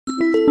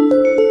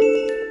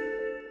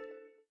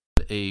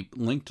a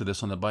link to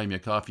this on the Buy Me a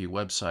Coffee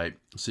website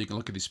so you can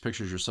look at these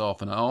pictures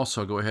yourself. And I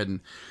also go ahead and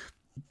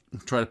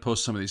try to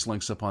post some of these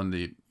links up on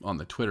the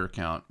Twitter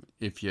account.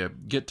 If you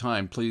get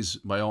time, please,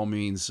 by all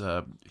means,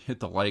 hit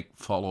the like,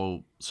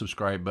 follow,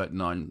 subscribe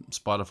button on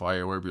Spotify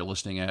or wherever you're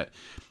listening at.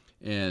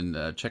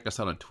 And check us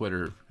out on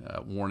Twitter,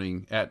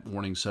 warning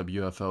sub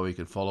UFO. You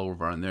can follow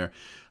over on there.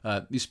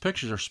 These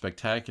pictures are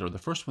spectacular. The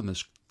first one,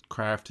 this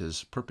craft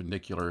is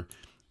perpendicular.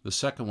 The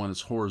second one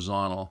is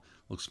horizontal.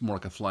 Looks more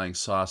like a flying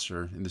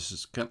saucer. And this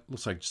is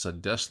looks like just a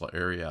desolate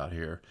area out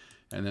here.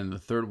 And then the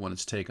third one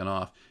is taken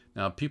off.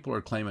 Now, people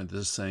are claiming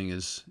this thing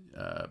is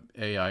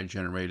AI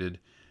generated.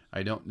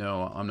 I don't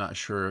know. I'm not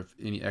sure if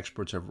any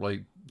experts have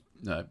really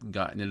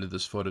gotten into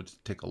this photo to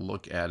take a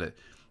look at it.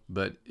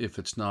 But if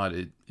it's not,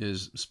 it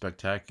is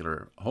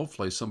spectacular.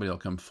 Hopefully somebody will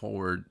come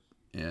forward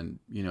and,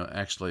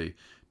 actually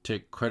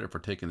take credit for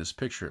taking this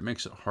picture. It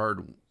makes it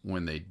hard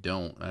when they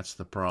don't. That's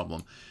the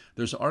problem.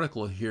 There's an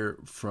article here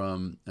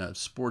from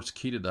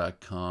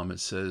sportskita.com. It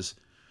says,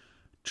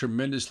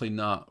 tremendously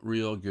not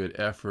real good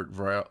effort.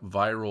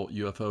 Viral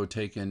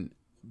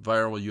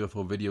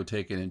UFO video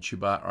taken in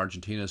Chubut,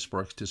 Argentina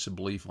sparks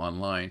disbelief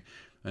online.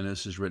 And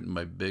this is written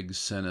by Big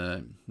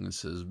Senna.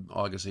 This is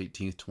August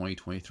 18th,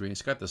 2023.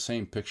 It's got the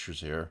same pictures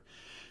here.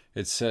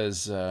 It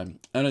says,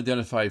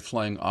 unidentified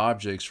flying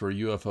objects or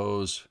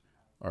UFOs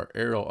are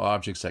aerial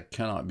objects that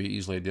cannot be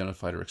easily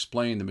identified or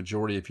explained. The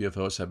majority of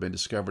UFOs have been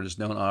discovered as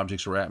known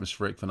objects or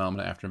atmospheric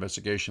phenomena after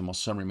investigation, while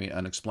some remain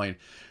unexplained.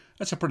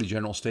 That's a pretty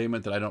general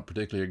statement that I don't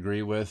particularly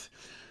agree with.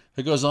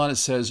 It goes on, it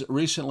says,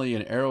 recently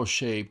an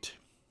arrow-shaped,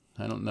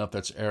 I don't know if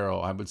that's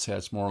arrow, I would say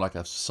it's more like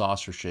a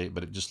saucer shape,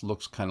 but it just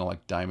looks kind of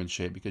like diamond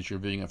shape because you're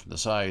viewing it from the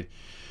side.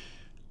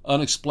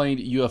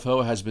 Unexplained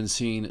UFO has been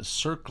seen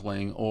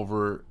circling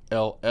over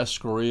El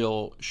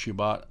Escorial,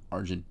 Chubut,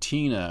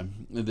 Argentina.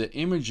 The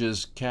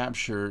images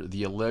capture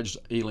the alleged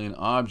alien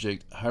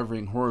object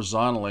hovering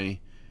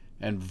horizontally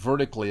and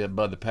vertically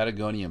above the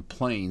Patagonian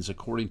plains.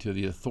 According to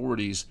the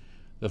authorities,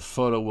 the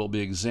photo will be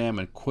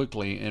examined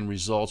quickly and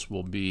results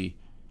will be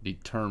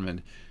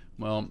determined.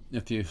 Well,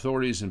 if the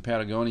authorities in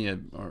Patagonia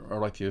are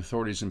like the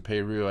authorities in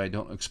Peru, I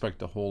don't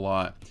expect a whole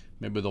lot.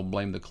 Maybe they'll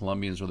blame the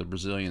Colombians or the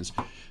Brazilians.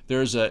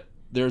 There's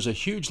a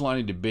huge line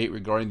of debate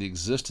regarding the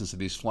existence of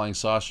these flying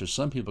saucers.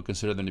 Some people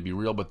consider them to be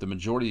real, but the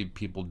majority of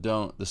people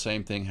don't. The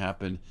same thing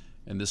happened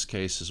in this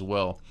case as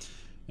well.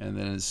 And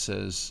then it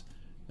says,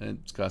 and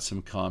it's got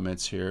some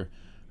comments here.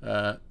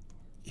 That's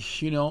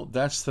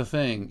the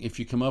thing. If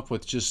you come up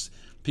with just,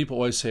 people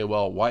always say,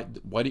 well, why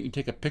didn't you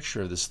take a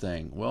picture of this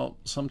thing? Well,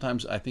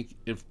 sometimes I think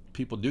if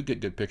people do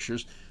get good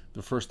pictures,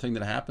 the first thing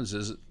that happens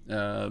is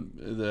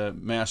the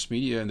mass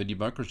media and the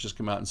debunkers just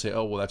come out and say,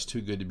 oh, well, that's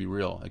too good to be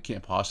real. It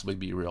can't possibly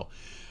be real.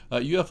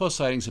 UFO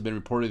sightings have been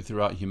reported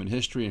throughout human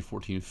history. In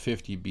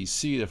 1450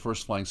 BC, the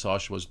first flying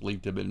saucer was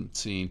believed to have been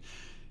seen.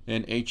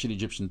 In ancient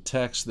Egyptian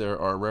texts, there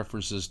are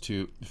references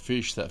to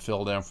fish that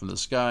fell down from the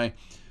sky.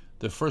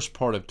 The first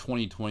part of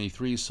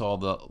 2023 saw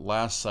the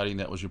last sighting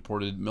that was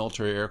reported.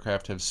 Military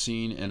aircraft have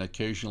seen and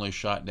occasionally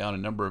shot down a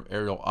number of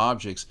aerial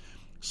objects,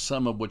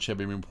 some of which have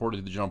been reported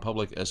to the general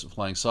public as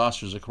flying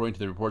saucers. According to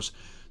the reports,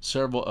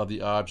 several of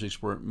the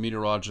objects were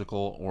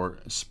meteorological or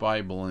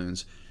spy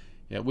balloons.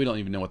 Yeah, we don't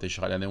even know what they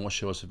shot down. They won't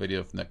show us a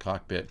video from that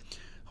cockpit.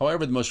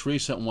 However, the most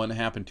recent one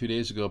happened 2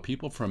 days ago.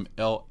 People from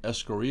El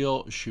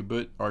Escorial,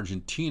 Chubut,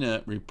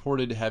 Argentina,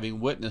 reported having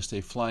witnessed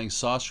a flying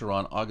saucer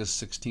on August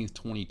 16,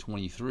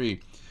 2023.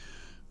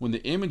 When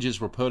the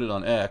images were posted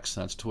on X,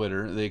 that's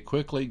Twitter, they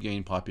quickly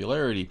gained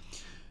popularity.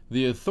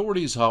 The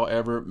authorities,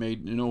 however,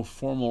 made no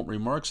formal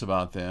remarks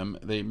about them.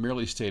 They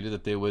merely stated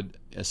that they would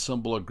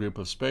assemble a group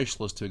of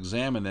specialists to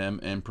examine them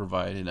and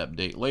provide an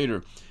update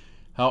later.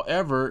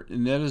 However,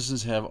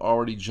 netizens have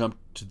already jumped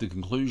to the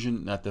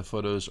conclusion that the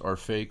photos are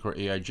fake or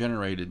AI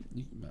generated.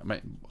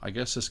 I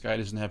guess this guy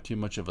doesn't have too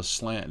much of a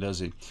slant, does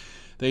he?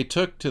 They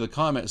took to the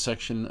comment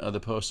section of the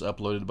post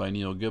uploaded by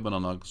Neil Gibbon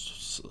on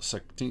August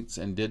 16th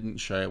and didn't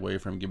shy away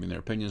from giving their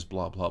opinions,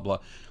 blah, blah, blah.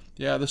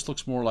 Yeah, this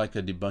looks more like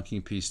a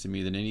debunking piece to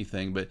me than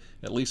anything, but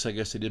at least I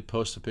guess they did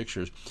post the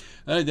pictures.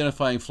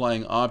 Unidentifying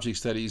flying object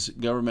studies,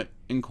 government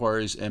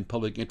inquiries, and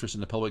public interest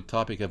in the public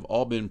topic have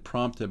all been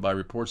prompted by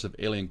reports of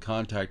alien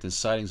contact and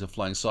sightings of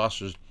flying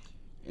saucers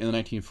in the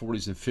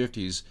 1940s and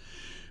 50s.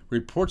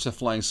 Reports of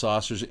flying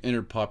saucers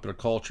entered popular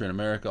culture in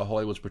America.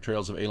 Hollywood's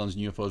portrayals of aliens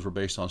and UFOs were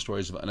based on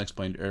stories of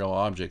unexplained aerial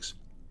objects.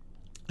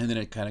 And then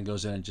it kind of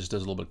goes in and just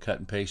does a little bit of cut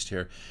and paste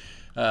here.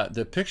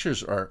 The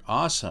pictures are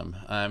awesome.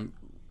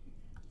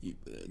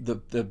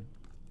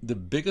 The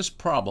biggest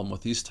problem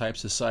with these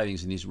types of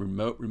sightings in these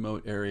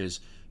remote areas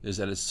is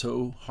that it's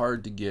so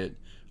hard to get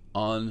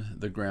on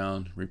the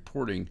ground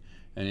reporting.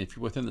 And if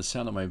you're within the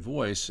sound of my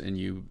voice and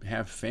you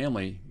have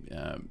family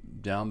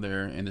down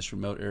there in this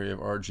remote area of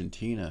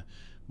Argentina,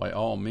 by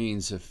all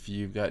means, if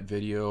you've got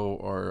video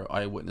or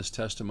eyewitness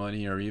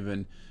testimony or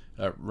even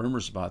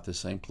rumors about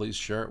this thing, please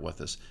share it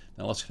with us.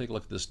 Now let's take a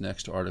look at this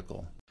next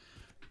article.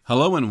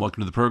 Hello and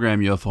welcome to the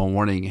program UFO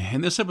Warning. In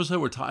this episode,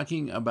 we're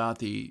talking about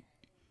the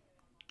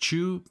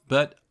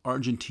Chubut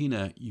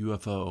Argentina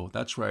UFO.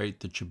 That's right,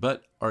 the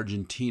Chubut,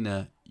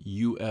 Argentina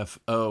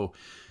UFO.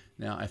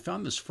 Now, I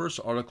found this first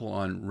article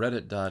on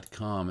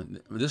Reddit.com,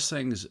 and this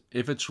thing's,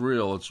 if it's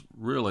real, it's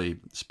really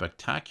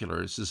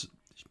spectacular. It's just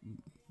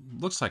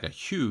looks like a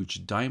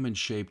huge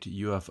diamond-shaped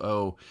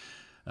UFO,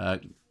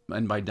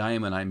 and by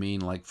diamond I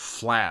mean like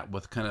flat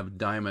with kind of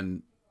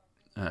diamond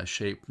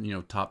shape,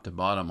 top to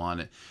bottom on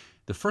it.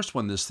 The first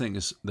one, this thing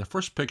is the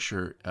first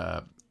picture.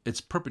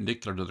 It's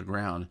perpendicular to the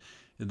ground.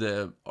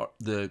 The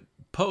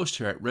post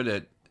here at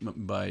Reddit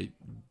by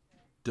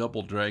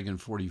Double Dragon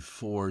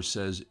 44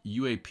 says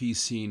UAP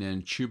seen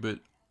in Chubut,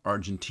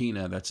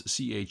 Argentina. That's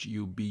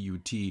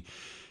Chubut.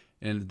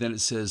 And then it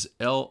says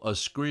El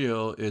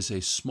Escrio is a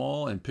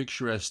small and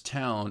picturesque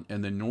town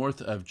in the north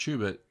of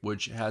Chubut,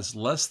 which has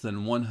less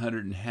than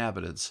 100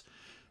 inhabitants.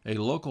 A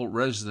local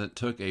resident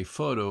took a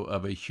photo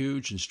of a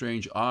huge and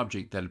strange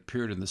object that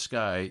appeared in the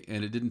sky,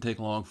 and it didn't take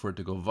long for it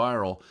to go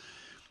viral.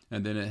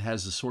 And then it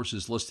has the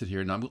sources listed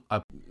here. And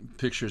I'm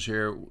pictures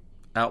here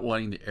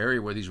outlining the area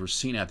where these were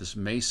seen at, this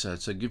mesa.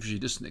 So it gives you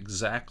just an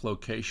exact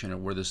location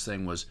of where this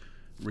thing was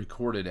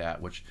recorded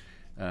at, which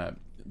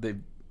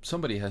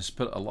somebody has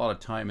put a lot of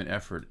time and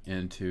effort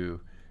into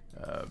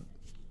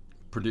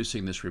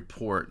producing this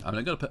report.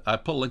 I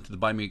put a link to the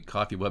Buy Me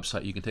Coffee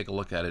website. You can take a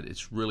look at it.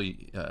 It's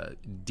really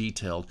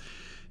detailed.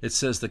 It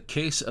says the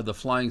case of the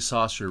flying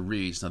saucer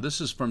reads. Now,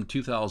 this is from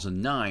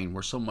 2009,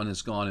 where someone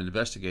has gone and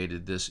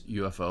investigated this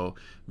UFO,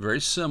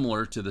 very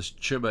similar to this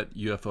Chubut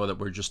UFO that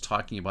we're just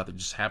talking about that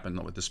just happened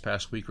this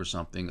past week or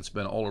something. It's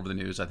been all over the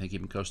news. I think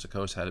even Coast to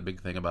Coast had a big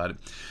thing about it.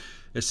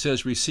 It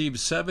says, received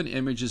 7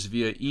 images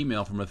via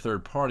email from a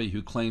third party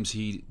who claims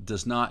he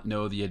does not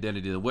know the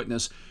identity of the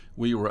witness.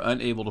 We were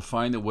unable to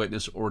find the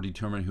witness or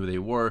determine who they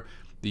were.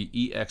 The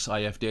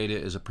EXIF data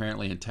is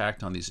apparently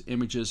intact on these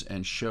images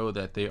and show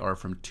that they are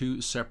from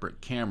 2 separate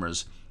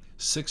cameras.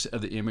 6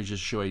 of the images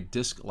show a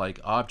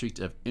disc-like object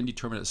of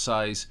indeterminate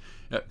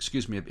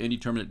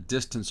indeterminate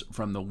distance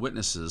from the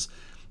witnesses.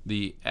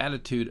 The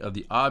attitude of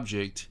the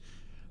object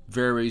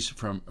varies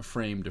from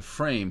frame to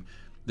frame.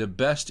 The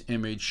best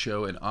image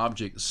show an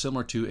object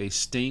similar to a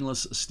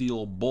stainless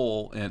steel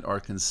bowl and are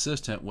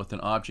consistent with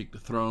an object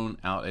thrown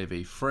out of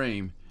a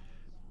frame.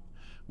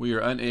 We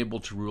are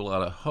unable to rule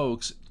out a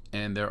hoax,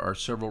 and there are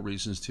several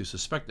reasons to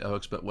suspect a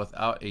hoax, but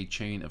without a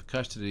chain of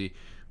custody,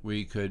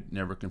 we could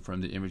never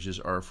confirm the images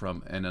are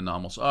from an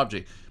anomalous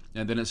object.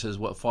 And then it says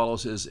what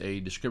follows is a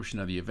description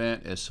of the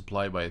event as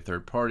supplied by a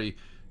third party.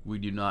 We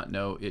do not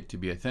know it to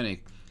be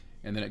authentic.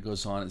 And then it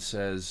goes on, it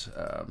says,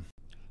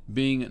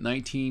 being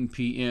 19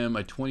 p.m.,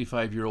 a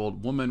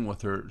 25-year-old woman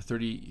with her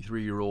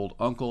 33-year-old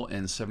uncle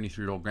and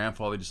 73-year-old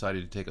grandfather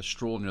decided to take a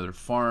stroll near their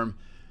farm.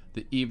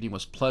 The evening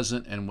was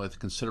pleasant and with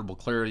considerable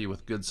clarity,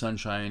 with good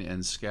sunshine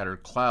and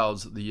scattered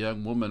clouds. The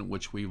young woman,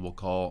 which we will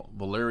call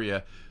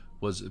Valeria,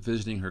 was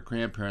visiting her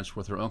grandparents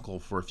with her uncle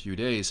for a few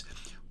days.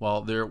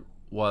 While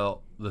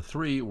the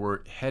three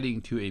were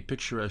heading to a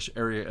picturesque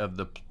area of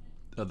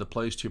the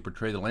place to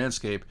portray the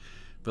landscape,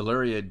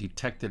 Valeria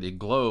detected a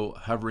glow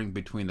hovering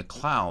between the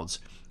clouds.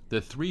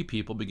 The 3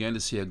 people began to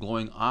see a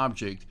glowing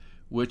object,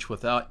 which,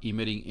 without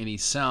emitting any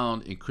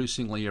sound,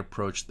 increasingly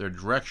approached their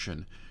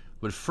direction.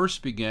 What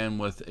first began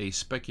with a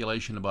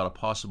speculation about a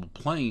possible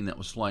plane that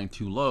was flying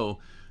too low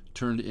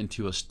turned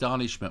into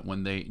astonishment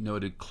when they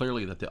noted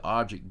clearly that the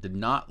object did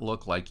not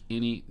look like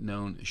any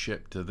known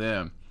ship to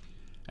them.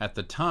 At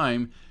the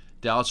time,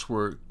 doubts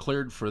were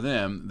cleared for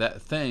them.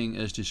 That thing,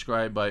 as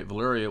described by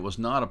Valeria, was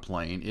not a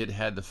plane. It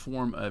had the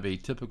form of a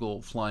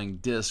typical flying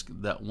disc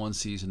that one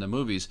sees in the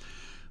movies.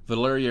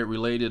 Valeria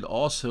related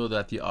also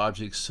that the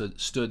object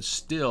stood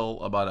still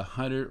about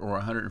 100 or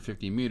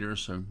 150 meters,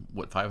 so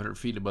 500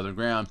 feet above the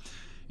ground,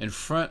 in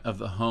front of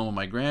the home of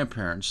my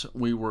grandparents.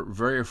 We were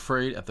very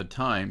afraid at the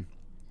time.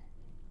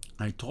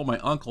 I told my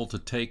uncle to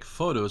take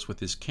photos with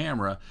his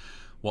camera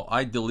while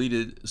I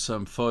deleted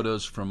some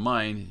photos from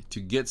mine to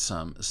get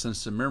some,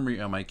 since the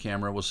memory on my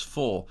camera was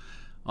full.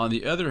 On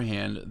the other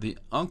hand, the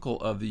uncle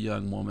of the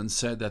young woman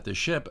said that the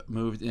ship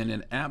moved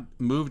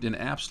in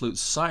absolute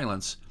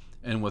silence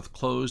and with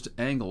closed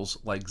angles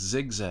like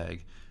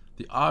zigzag.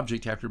 The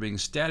object, after being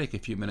static a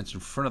few minutes in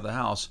front of the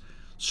house,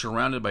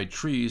 surrounded by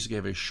trees,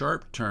 gave a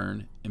sharp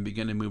turn and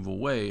began to move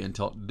away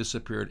until it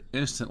disappeared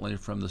instantly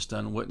from the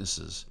stunned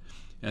witnesses.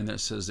 And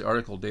that says the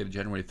article dated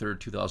January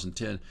 3rd,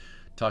 2010,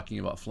 talking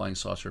about flying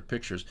saucer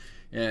pictures.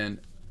 And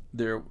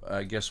there,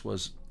 I guess,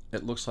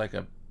 it looks like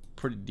a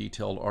pretty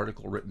detailed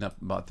article written up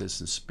about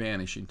this in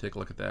Spanish. You can take a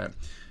look at that.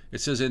 It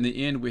says, in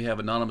the end, we have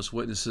anonymous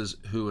witnesses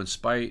who, in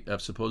spite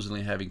of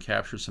supposedly having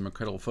captured some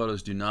incredible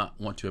photos, do not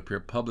want to appear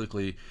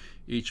publicly.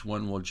 Each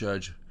one will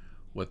judge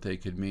what they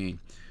could mean.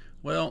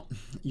 Well,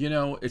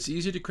 it's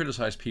easy to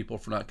criticize people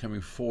for not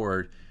coming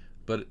forward,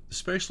 but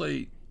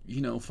especially,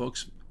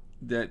 folks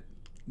that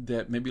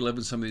maybe live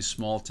in some of these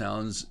small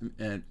towns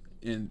and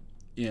in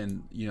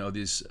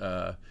these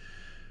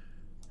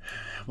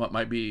what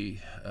might be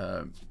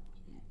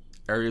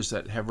areas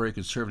that have very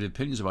conservative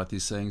opinions about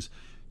these things.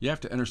 you have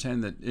to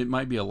understand that it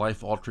might be a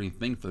life-altering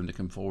thing for them to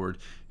come forward,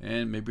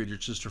 and maybe they're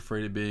just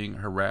afraid of being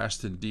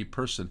harassed and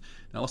depersoned.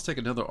 Now let's take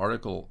another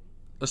article.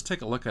 Let's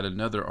take a look at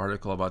another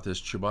article about this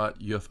Chubut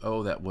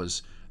UFO that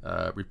was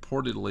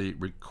reportedly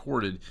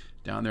recorded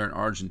down there in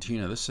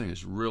Argentina. This thing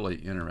is really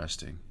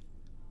interesting.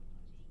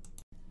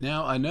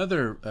 Now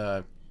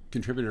another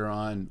contributor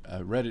on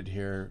Reddit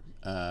here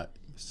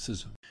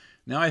says,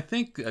 now I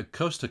think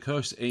Coast to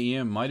Coast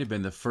AM might have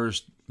been the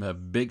first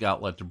big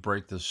outlet to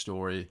break this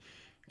story,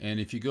 and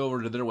if you go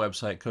over to their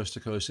website,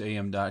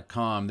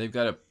 coasttocoastam.com, they've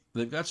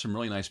got some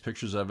really nice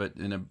pictures of it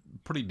in a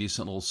pretty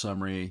decent little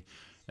summary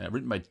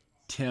written by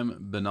Tim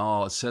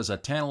Banal. It says a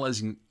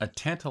tantalizing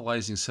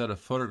set of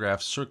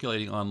photographs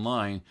circulating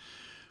online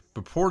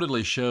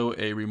purportedly show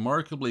a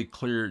remarkably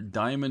clear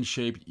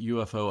diamond-shaped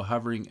UFO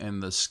hovering in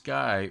the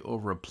sky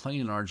over a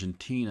plain in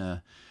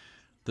Argentina.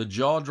 The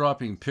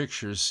jaw-dropping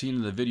pictures seen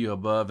in the video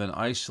above and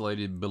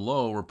isolated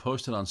below were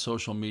posted on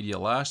social media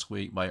last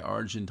week by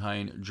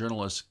Argentine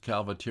journalist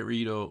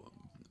Calvaterito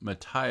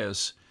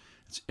Matias,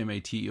 it's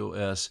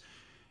M-A-T-O-S,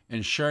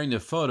 and sharing the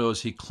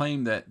photos, he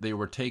claimed that they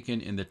were taken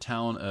in the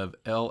town of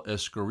El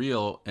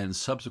Escorial and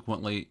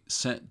subsequently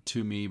sent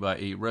to me by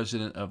a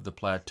resident of the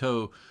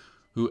plateau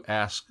who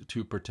asked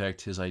to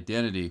protect his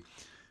identity.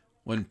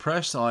 When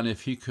pressed on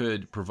if he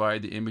could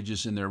provide the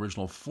images in their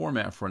original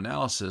format for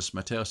analysis,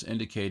 Mateos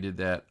indicated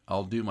that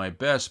I'll do my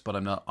best, but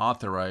I'm not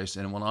authorized,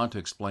 and went on to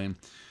explain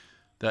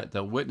that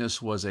the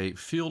witness was a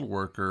field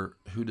worker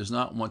who does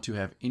not want to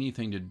have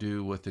anything to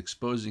do with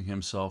exposing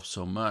himself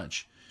so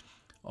much.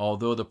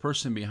 Although the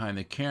person behind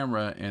the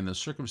camera and the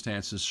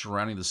circumstances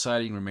surrounding the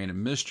sighting remain a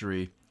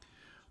mystery,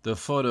 the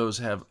photos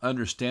have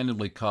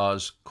understandably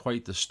caused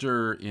quite the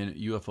stir in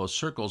UFO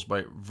circles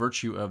by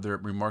virtue of their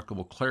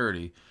remarkable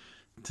clarity.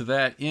 To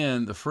that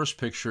end, the first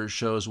picture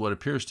shows what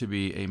appears to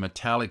be a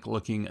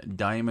metallic-looking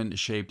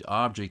diamond-shaped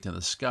object in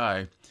the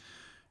sky,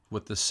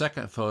 with the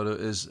second photo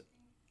is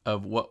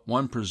of what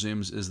one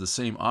presumes is the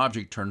same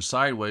object turned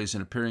sideways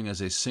and appearing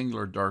as a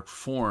singular dark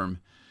form.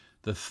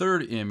 The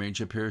third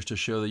image appears to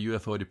show the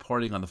UFO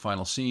departing on the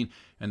final scene,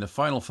 and the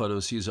final photo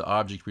sees the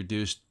object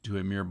reduced to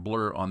a mere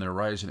blur on the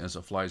horizon as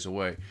it flies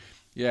away.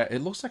 Yeah,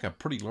 it looks like a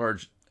pretty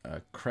large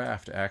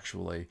craft,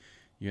 actually.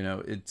 You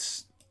know,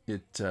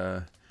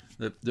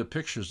 the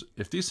pictures,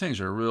 if these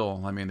things are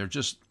real, I mean, they're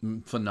just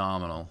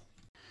phenomenal.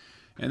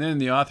 And then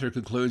the author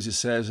concludes, it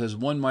says, as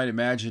one might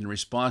imagine,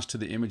 response to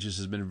the images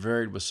has been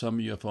varied, with some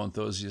UFO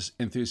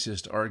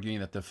enthusiasts arguing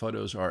that the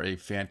photos are a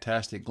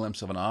fantastic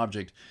glimpse of an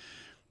object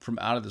from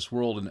out of this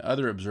world, and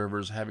other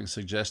observers having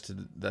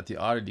suggested that the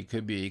oddity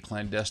could be a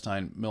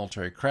clandestine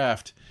military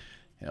craft.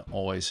 You know,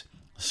 always.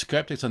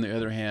 Skeptics, on the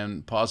other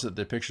hand, posit that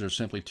the pictures are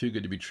simply too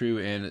good to be true,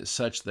 and as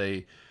such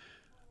they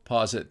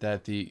posit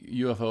that the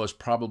UFO is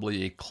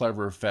probably a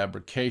clever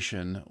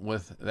fabrication.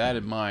 With that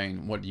in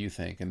mind, what do you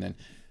think? And then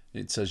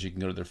it says you can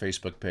go to their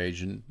Facebook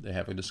page and they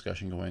have a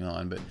discussion going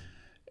on. But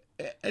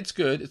it's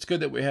good. It's good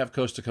that we have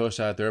Coast to Coast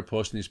out there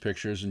posting these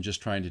pictures and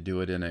just trying to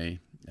do it in a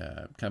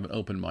kind of an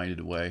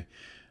open-minded way.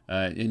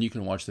 And you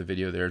can watch the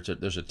video there.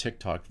 There's a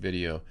TikTok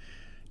video.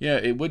 Yeah,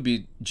 it would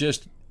be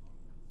just,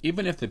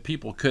 even if the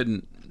people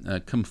couldn't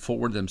come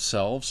forward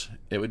themselves,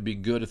 it would be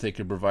good if they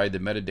could provide the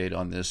metadata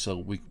on this, so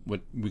we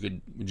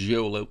could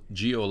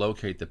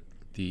geolocate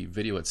the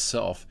video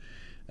itself,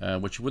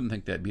 which you wouldn't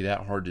think that'd be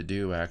that hard to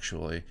do,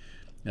 actually.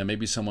 Now,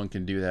 maybe someone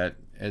can do that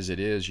as it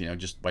is, you know,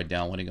 just by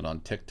downloading it on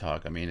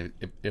TikTok. I mean,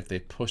 if they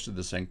posted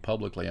this thing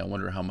publicly, I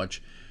wonder how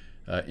much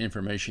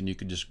information you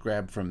could just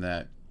grab from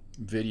that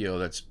video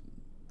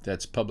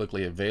that's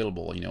publicly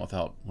available, you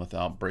know,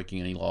 without breaking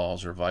any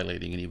laws or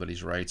violating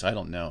anybody's rights. I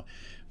don't know.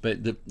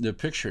 But the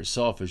picture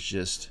itself is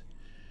just,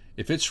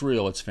 if it's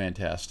real, it's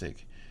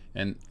fantastic.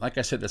 And like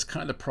I said, that's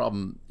kind of the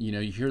problem. You know,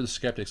 you hear the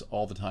skeptics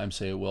all the time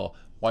say, well,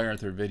 why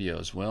aren't there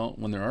videos? Well,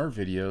 when there are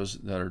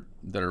videos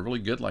that are really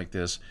good like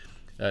this,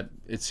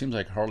 it seems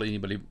like hardly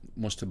anybody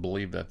wants to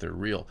believe that they're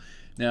real.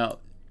 Now,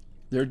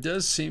 there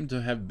does seem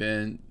to have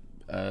been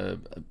a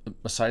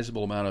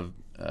sizable amount of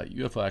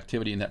UFO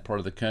activity in that part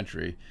of the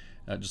country.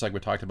 Just like we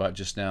talked about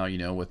just now, you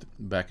know, with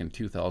back in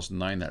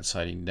 2009, that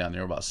sighting down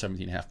there about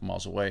 17.5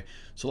 miles away.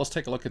 So let's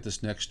take a look at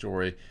this next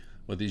story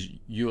with these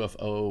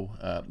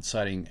UFO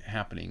sighting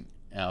happening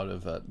out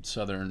of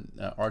southern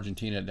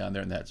Argentina down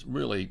there, and that's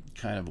really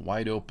kind of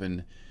wide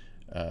open,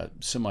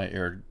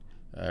 semi-arid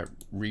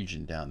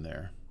region down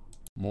there.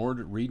 More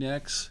to read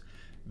next.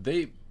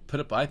 They put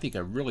up, I think,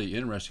 a really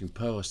interesting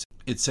post.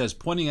 It says,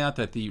 pointing out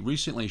that the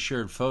recently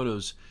shared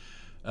photos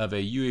of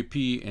a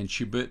UAP in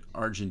Chubut,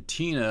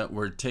 Argentina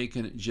were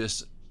taken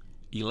just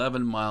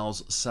 11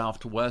 miles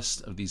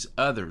southwest of these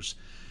others.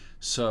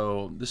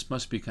 So this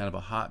must be kind of a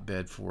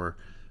hotbed for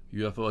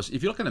UFOs.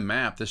 If you look at a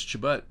map, this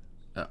Chubut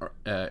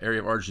area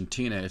of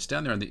Argentina, it's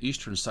down there on the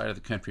eastern side of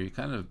the country,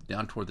 kind of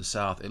down toward the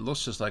south. It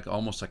looks just like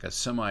almost like a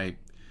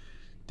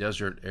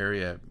semi-desert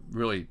area,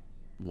 really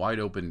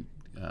wide open,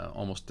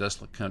 almost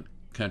desolate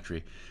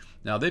country.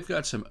 Now they've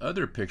got some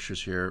other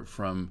pictures here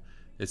from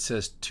It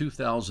says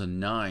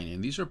 2009,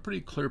 and these are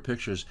pretty clear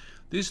pictures.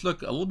 These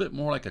look a little bit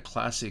more like a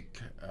classic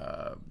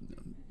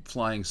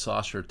flying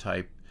saucer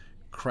type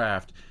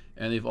craft,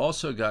 and they've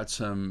also got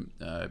some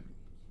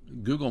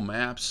Google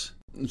Maps.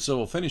 So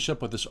we'll finish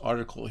up with this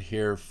article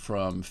here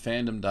from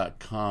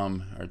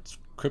fandom.com, or it's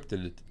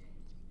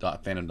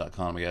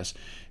cryptid.fandom.com, I guess,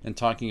 and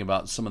talking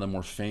about some of the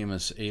more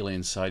famous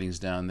alien sightings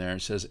down there.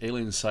 It says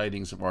alien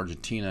sightings of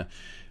Argentina,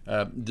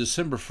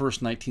 December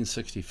 1st,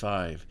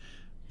 1965.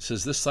 It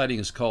says this sighting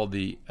is called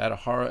the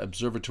Atahara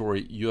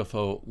Observatory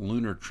UFO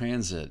Lunar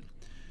Transit.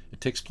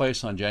 It takes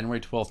place on January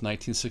 12,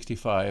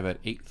 1965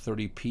 at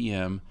 8:30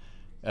 p.m.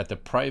 at the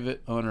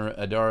private owner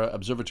Adara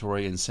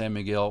Observatory in San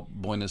Miguel,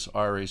 Buenos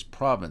Aires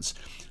province.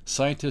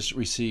 Scientists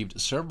received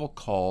several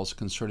calls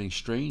concerning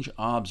strange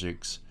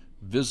objects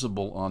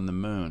visible on the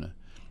moon.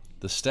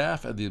 The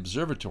staff at the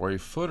observatory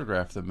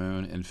photographed the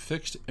moon in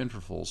fixed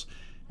intervals.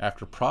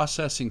 After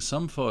processing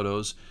some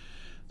photos,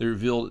 they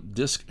revealed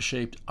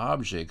disc-shaped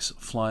objects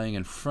flying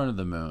in front of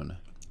the moon.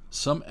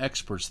 Some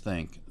experts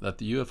think that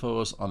the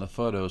UFOs on the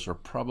photos are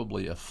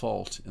probably a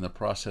fault in the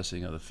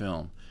processing of the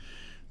film.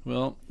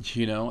 Well,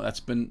 you know, that's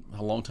been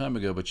a long time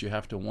ago, but you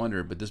have to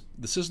wonder. But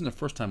this isn't the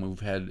first time we've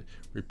had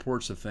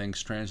reports of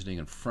things transiting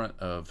in front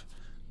of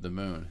the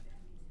moon.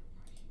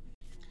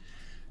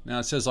 Now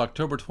it says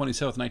October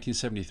 27,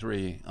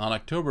 1973. On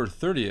October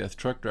 30th,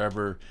 truck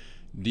driver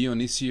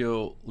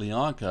Dionisio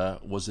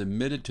Leonca was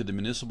admitted to the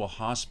municipal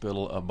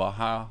hospital of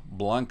Bahia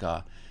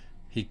Blanca.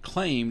 He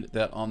claimed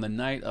that on the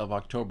night of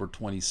October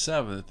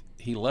 27th,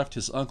 he left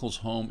his uncle's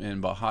home in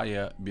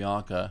Bahia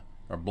Blanca,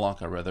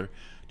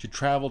 to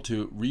travel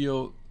to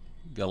Rio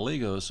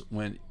Gallegos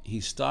when he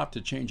stopped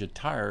to change a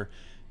tire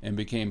and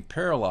became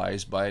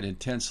paralyzed by an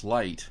intense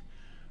light.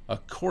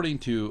 According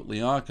to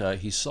Leonca,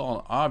 he saw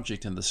an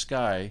object in the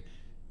sky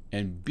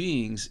and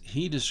beings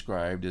he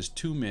described as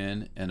two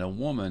men and a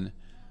woman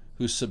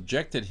who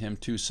subjected him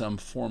to some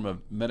form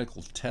of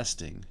medical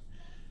testing.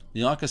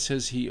 Leonca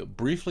says he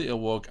briefly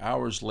awoke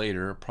hours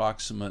later,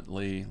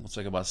 approximately, looks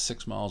like about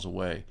 6 miles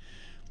away.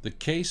 The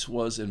case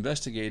was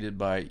investigated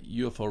by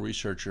UFO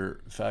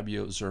researcher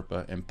Fabio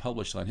Zerpa and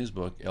published on his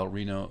book El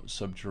Reno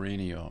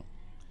Subterráneo.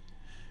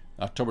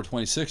 October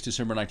 26,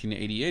 December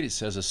 1988, it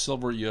says a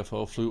silver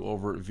UFO flew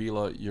over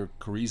Villa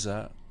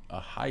Urquiza, a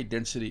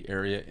high-density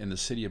area in the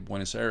city of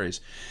Buenos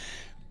Aires.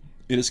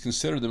 It is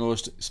considered the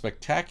most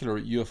spectacular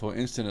UFO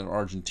incident in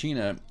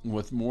Argentina,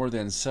 with more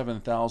than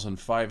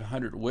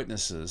 7,500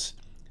 witnesses.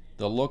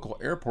 The local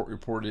airport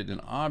reported an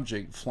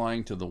object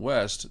flying to the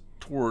west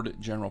toward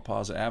General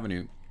Paz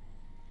Avenue,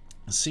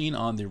 seen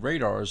on the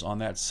radars on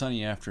that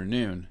sunny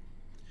afternoon.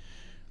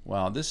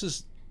 Wow, this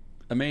is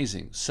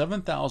amazing.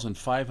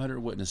 7,500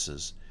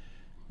 witnesses.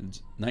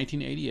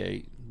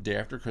 1988, day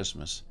after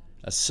Christmas,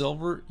 a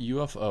silver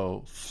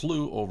UFO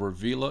flew over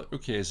Villa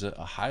Urquiza,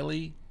 a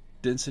highly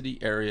density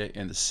area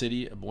in the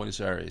city of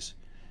Buenos Aires.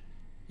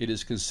 It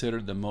is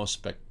considered the most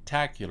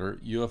spectacular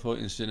UFO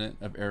incident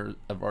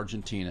of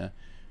Argentina,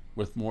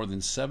 with more than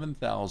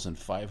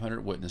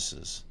 7,500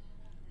 witnesses.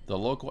 The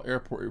local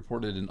airport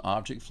reported an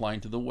object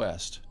flying to the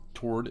west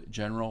toward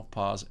General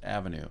Paz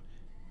Avenue,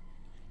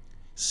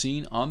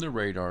 seen on the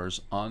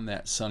radars on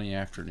that sunny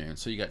afternoon.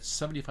 So you got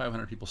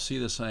 7,500 people see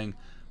this thing,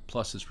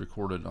 plus it's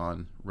recorded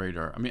on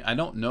radar. I mean, I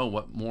don't know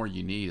what more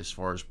you need as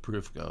far as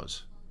proof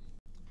goes.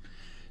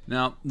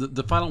 Now,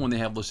 the final one they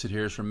have listed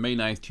here is from May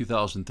 9th,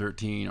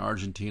 2013,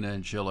 Argentina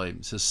and Chile.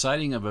 It says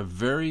sighting of a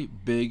very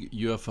big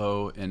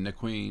UFO in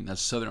Neuquén, that's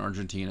southern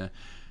Argentina,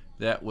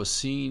 that was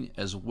seen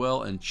as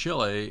well in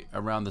Chile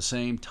around the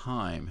same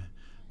time.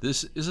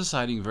 This is a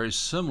sighting very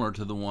similar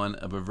to the one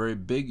of a very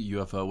big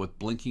UFO with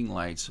blinking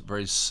lights,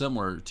 very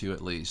similar to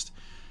at least.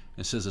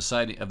 It says a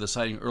sighting of the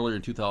sighting earlier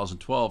in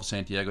 2012,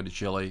 Santiago de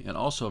Chile, and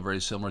also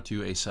very similar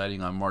to a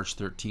sighting on March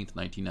 13th,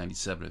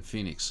 1997 in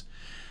Phoenix.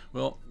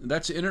 Well,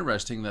 that's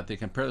interesting that they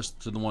compare this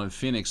to the one in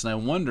Phoenix, and I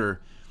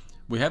wonder,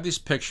 we have these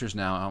pictures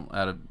now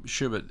out of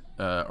Chubut,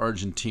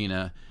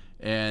 Argentina,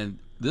 and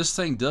this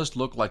thing does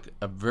look like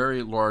a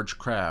very large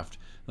craft.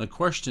 And the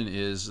question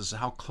is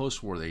how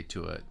close were they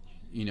to it?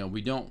 You know,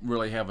 we don't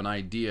really have an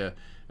idea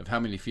of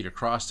how many feet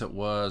across it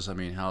was. I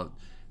mean,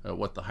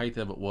 what the height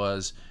of it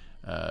was.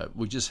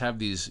 We just have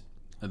this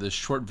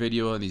short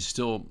video and these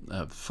still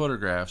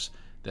photographs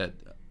that,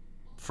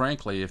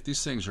 frankly, if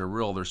these things are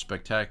real, they're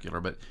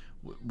spectacular. But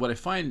what I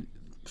find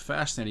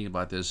fascinating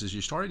about this is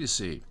you're starting to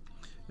see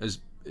is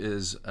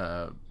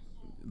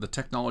the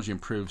technology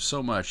improves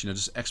so much,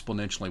 just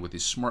exponentially with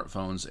these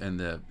smartphones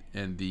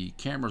and the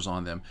cameras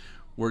on them.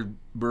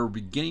 We're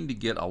beginning to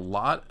get a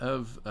lot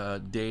of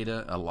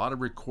data, a lot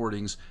of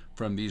recordings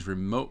from these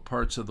remote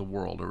parts of the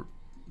world, or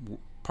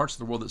parts of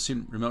the world that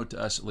seem remote to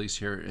us, at least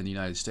here in the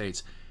United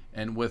States.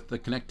 And with the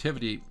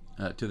connectivity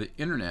to the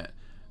internet,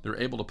 they're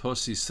able to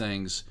post these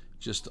things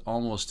just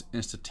almost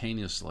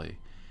instantaneously.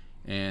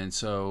 And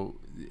so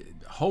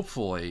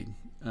hopefully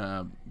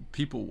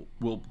people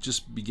will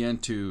just begin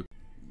to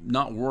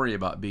not worry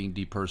about being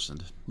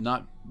depersoned,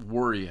 not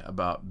worry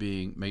about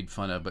being made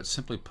fun of, but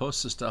simply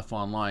post the stuff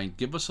online.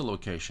 Give us a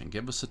location,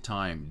 give us a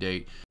time,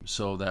 date,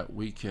 so that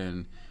we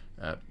can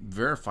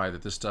verify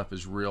that this stuff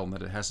is real and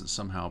that it hasn't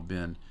somehow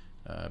been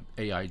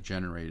AI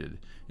generated.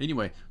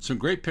 Anyway, some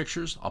great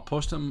pictures. I'll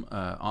post them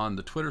on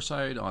the Twitter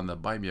site, on the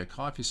Buy Me a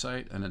Coffee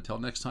site. And until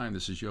next time,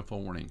 this is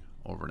UFO Warning.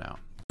 Over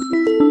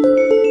now.